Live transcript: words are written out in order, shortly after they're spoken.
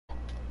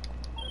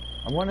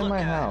I want in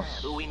my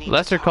house.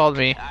 Lester called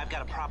me. I've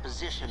got a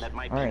proposition that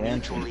might All right, be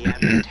answer. mutually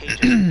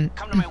advantageous.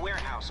 Come to my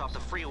warehouse off the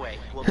freeway.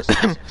 We'll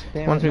discuss it.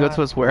 Damn Wants it, me to go to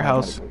not- his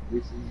warehouse.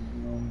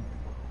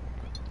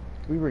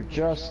 We were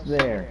just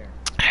there.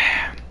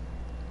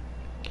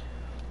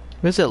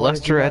 Visit Why did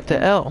Lester you at not the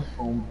come L.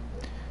 home?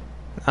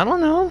 I don't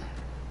know.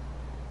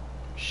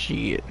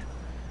 Shit.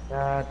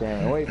 God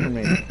damn, wait for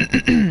me.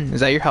 Is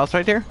that your house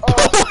right there?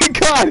 Oh my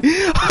god!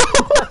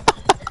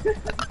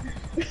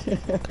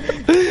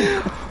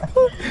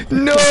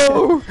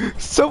 No!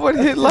 Someone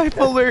hit life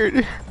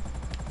alert!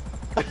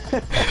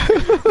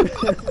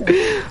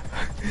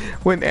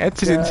 When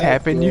accidents God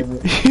happen, you,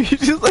 damn you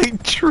just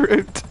like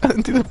tripped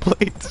onto the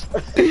plates.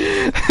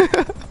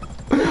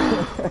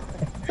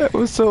 That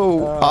was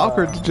so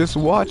awkward to just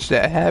watch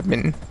that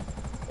happen.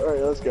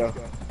 Alright, let's go.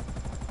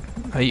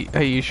 Are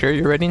you sure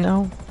you're ready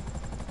now?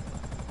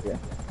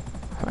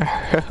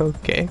 Yeah.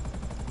 Okay.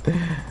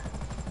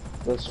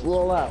 Let's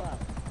roll out.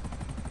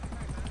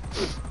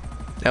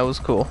 That was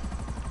cool.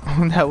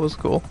 That was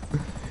cool.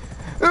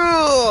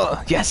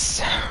 Ugh,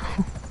 yes!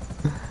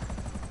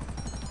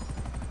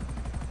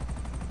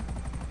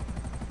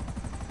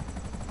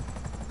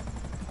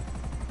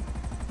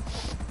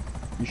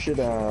 You should,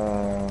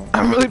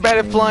 I'm really bad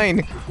at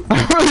flying.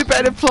 I'm really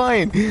bad at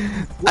flying.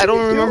 I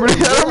don't remember. I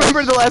don't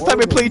remember the last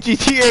time I played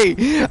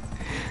GTA.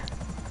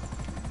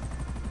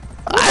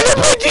 I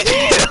haven't played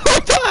GTA in a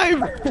long time.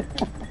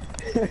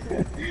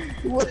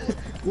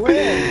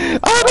 When?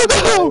 I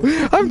don't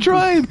know. I'm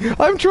trying.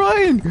 I'm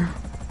trying.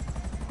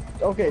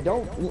 Okay,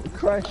 don't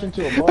crash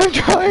into a bus. I'm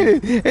trying.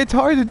 It's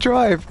hard to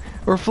drive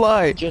or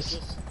fly.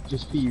 Just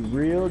be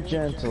real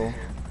gentle.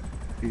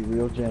 Be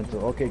real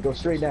gentle. Okay, go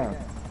straight down.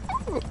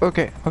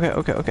 Okay. I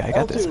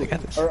got this. I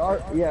got this.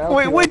 Yeah,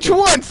 Wait, L2, which L2.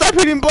 one? Stop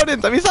hitting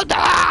buttons. I mean, stop.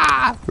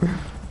 Ah!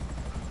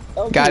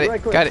 L2, Got it,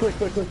 right, quick, got it.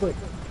 Quick.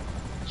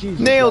 Jesus,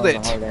 Nailed that it.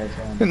 was a hard-ass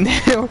one.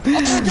 Nailed.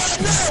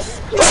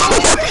 Oh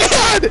my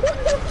god!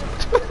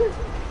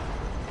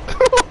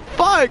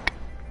 Fuck!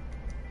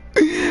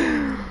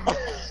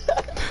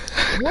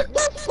 What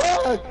the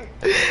fuck?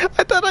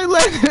 I thought I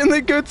landed in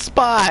the good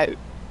spot.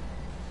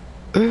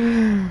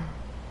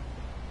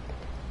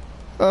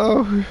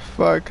 Oh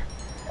fuck.